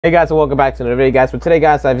Hey guys, and welcome back to another video, guys. For today,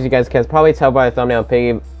 guys, as you guys can probably tell by the thumbnail,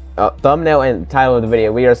 thumbnail and title of the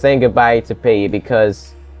video, we are saying goodbye to Piggy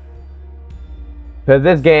because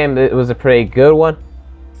this game, it was a pretty good one.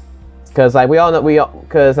 Because like we all know,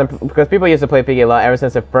 because people used to play Piggy a lot ever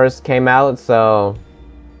since it first came out. So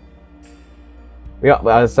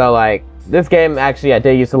like this game actually I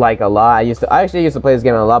did used to like a lot. I actually used to play this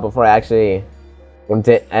game a lot before I actually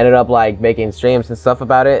ended up like making streams and stuff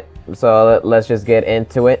about it. So let's just get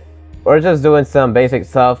into it. We're just doing some basic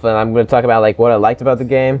stuff, and I'm going to talk about like what I liked about the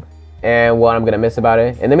game and what I'm going to miss about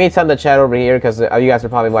it. In the meantime, the chat over here, because you guys are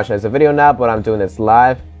probably watching this video now, but I'm doing this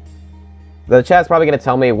live. The chat's probably going to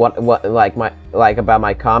tell me what about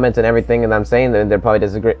my comments and everything, and I'm saying that they're probably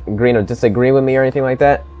disagreeing or disagreeing with me or anything like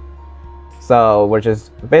that. So we're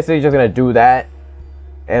just basically just going to do that.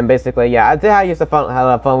 And basically, yeah, I did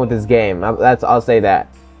have fun with this game. I'll say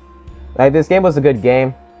that. Like, this game was a good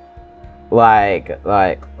game.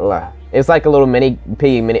 It's like a little mini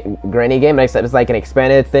granny game, except it's like an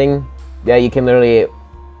expanded thing. Yeah, you can literally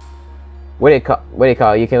what do you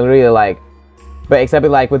call it? You can really like, but except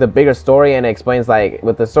like with a bigger story, and it explains like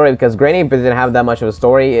with the story, because Granny didn't have that much of a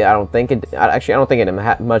story. I don't think it didn't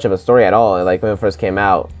have much of a story at all, like when it first came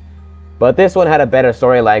out. But this one had a better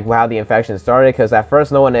story, like how the infection started, because at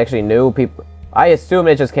first no one actually knew. I assumed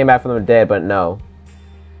it just came back from the dead, but no.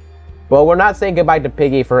 But we're not saying goodbye to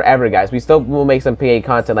Piggy forever, guys. We still will make some Piggy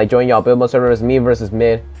content, like join y'all build mode servers, me versus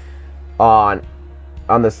mid on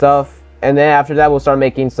the stuff. And then after that, we'll start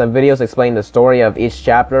making some videos explaining the story of each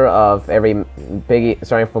chapter of every Piggy,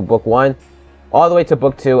 starting from book 1 all the way to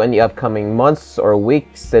book 2 in the upcoming months or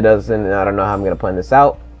weeks. I don't know how I'm gonna plan this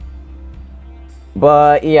out.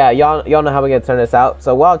 But yeah, y'all know how we're gonna turn this out.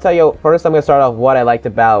 So what I'll tell you first, I'm gonna start off what I liked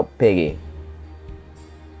about Piggy.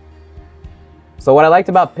 So what I liked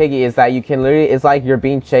about Piggy is that you can literally, it's like you're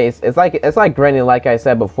being chased. It's like Granny, like I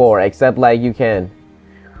said before, except like you can,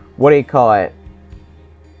 what do you call it?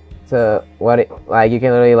 Like you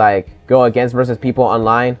can literally like go against versus people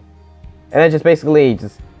online, and then just basically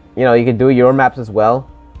you know, you can do your maps as well,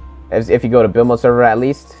 as if you go to build mode server at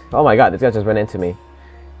least. Oh my god, this guy just ran into me.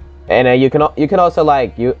 And you can also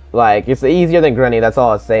it's easier than Granny. That's all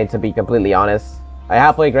I was saying, to be completely honest. I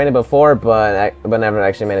have played Granny before, but never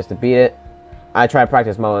actually managed to beat it. I tried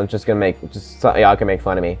practice mode. I'm just gonna so y'all can make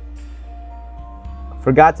fun of me.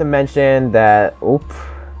 Forgot to mention that. Oop.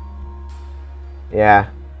 Yeah.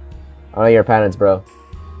 I know your patterns, bro.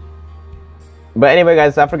 But anyway,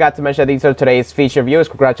 guys, I forgot to mention that these are today's feature viewers.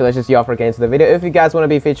 Congratulations to y'all for getting to the video. If you guys want to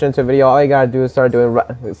be featured into a video, all you gotta do is stop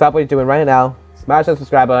what you're doing right now. Smash that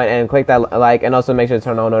subscribe button and click that like, and also make sure to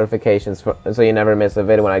turn on notifications so you never miss a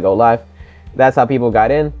video when I go live. That's how people got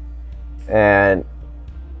in, and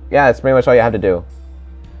yeah, that's pretty much all you have to do.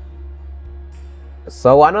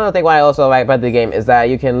 So another thing what I also like about the game is that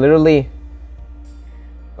you can literally,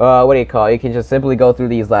 what do you call it? You can just simply go through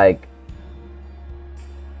these, like,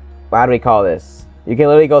 how do we call this? You can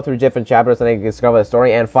literally go through different chapters and then discover the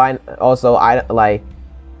story and find also like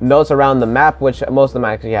notes around the map, which most of them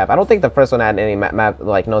actually have. I don't think the first one had any map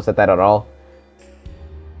like notes at that at all.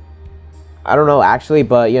 I don't know actually,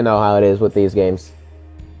 but you know how it is with these games.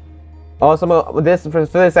 Also, for this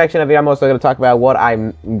section of the video, I'm also going to talk about what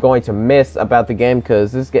I'm going to miss about the game,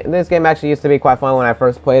 because this game actually used to be quite fun when I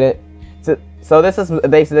first played it. So this is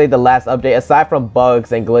basically the last update, aside from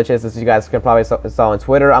bugs and glitches, as you guys can probably saw on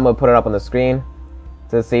Twitter. I'm going to put it up on the screen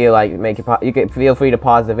to see, like, you can feel free to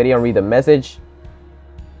pause the video and read the message,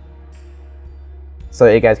 so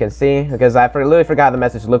you guys can see, because I literally forgot the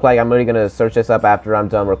message looked like. I'm really going to search this up after I'm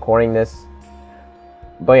done recording this.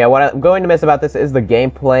 But yeah, what I'm going to miss about this is the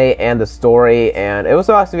gameplay and the story, and it was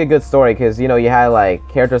actually a good story, because, you know, you had like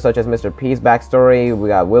characters such as Mr. P's backstory, we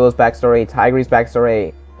got Willow's backstory, Tigre's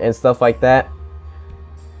backstory, and stuff like that,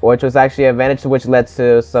 which was actually an advantage, which led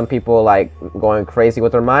to some people like going crazy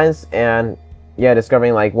with their minds, and yeah,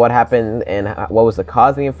 discovering like what happened and what was the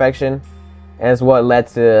cause of the infection, and it's what led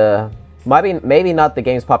to maybe not the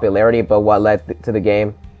game's popularity, but what led to the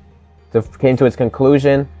game came to its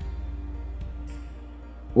conclusion.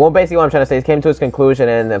 Well, basically what I'm trying to say is came to its conclusion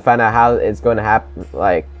and found out how it's going to happen,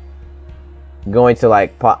 like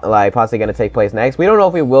possibly going to take place next. We don't know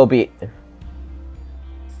if we will be.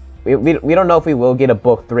 We don't know if we will get a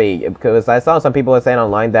book 3, because I saw some people saying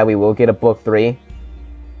online that we will get a book 3,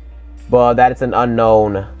 but that is an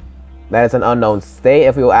unknown. That is an unknown state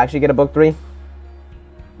if we will actually get a book 3.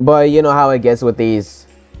 But you know how it gets with these.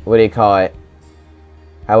 What do you call it?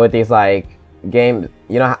 How with these like game,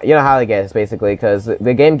 you know how it gets basically, because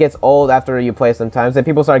the game gets old after you play sometimes, and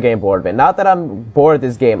people start getting bored of it. Not that I'm bored of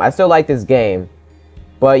this game, I still like this game,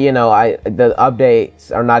 But you know, the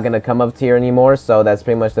updates are not gonna come up tier anymore, so that's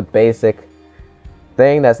pretty much the basic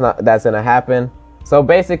thing that's gonna happen. So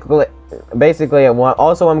basically,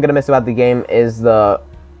 also what I'm gonna miss about the game is the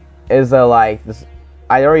like this.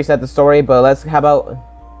 I already said the story, but how about?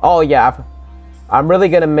 Oh yeah, I'm really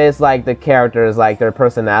gonna miss like the characters, like their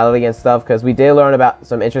personality and stuff, because we did learn about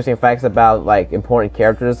some interesting facts about like important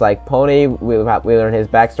characters, like Pony. We learned his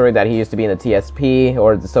backstory, that he used to be in the TSP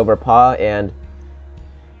or the Silver Paw, and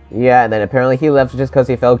yeah, and then apparently he left just because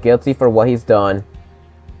he felt guilty for what he's done.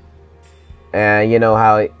 And you know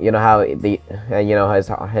how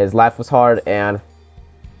his life was hard, and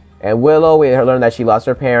Willow, we learned that she lost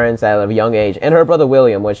her parents at a young age, and her brother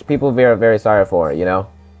William, which people are very, very sorry for, you know.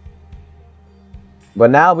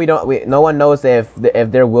 But now no one knows if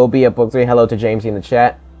there will be a book 3. Hello to James in the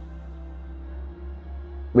chat.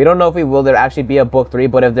 We don't know if there actually be a book 3,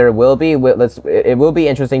 but if there will be, it will be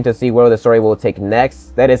interesting to see where the story will take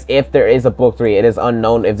next. That is, if there is a book 3. It is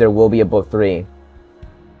unknown if there will be a book 3.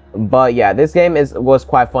 But yeah, this game was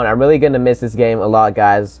quite fun. I'm really gonna miss this game a lot,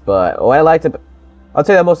 guys. But what I'll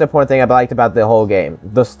tell you the most important thing I liked about the whole game,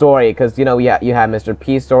 the story, because you know, you have Mr.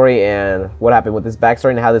 P's story and what happened with his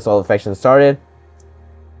backstory and how this whole affection started.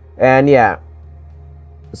 And yeah,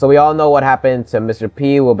 so we all know what happened to Mr.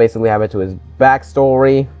 P. Will basically happen to his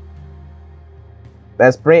backstory.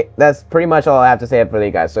 That's pretty much all I have to say for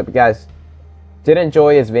you guys. So if you guys did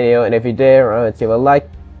enjoy this video, and if you did, leave a like,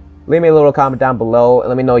 leave me a little comment down below, and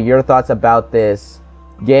let me know your thoughts about this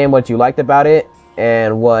game, what you liked about it,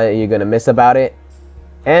 and what you're gonna miss about it.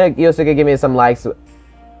 And you also can give me some likes.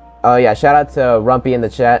 Oh yeah, shout out to Rumpy in the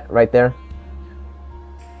chat right there.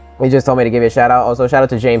 He just told me to give you a shout out. Also, shout out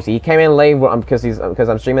to James. He came in late because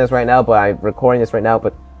I'm streaming this right now, but I'm recording this right now.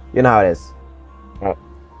 But you know how it is. Alright.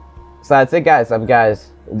 So that's it, guys. If you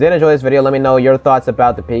guys did enjoy this video, let me know your thoughts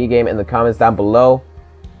about the Piggy game in the comments down below.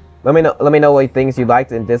 Let me know what things you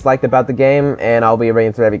liked and disliked about the game, and I'll be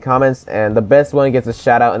reading through every comments. And the best one gets a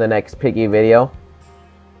shout out in the next Piggy video.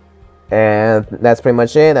 And that's pretty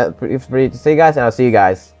much it. That's pretty to see you guys, and I'll see you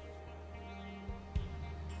guys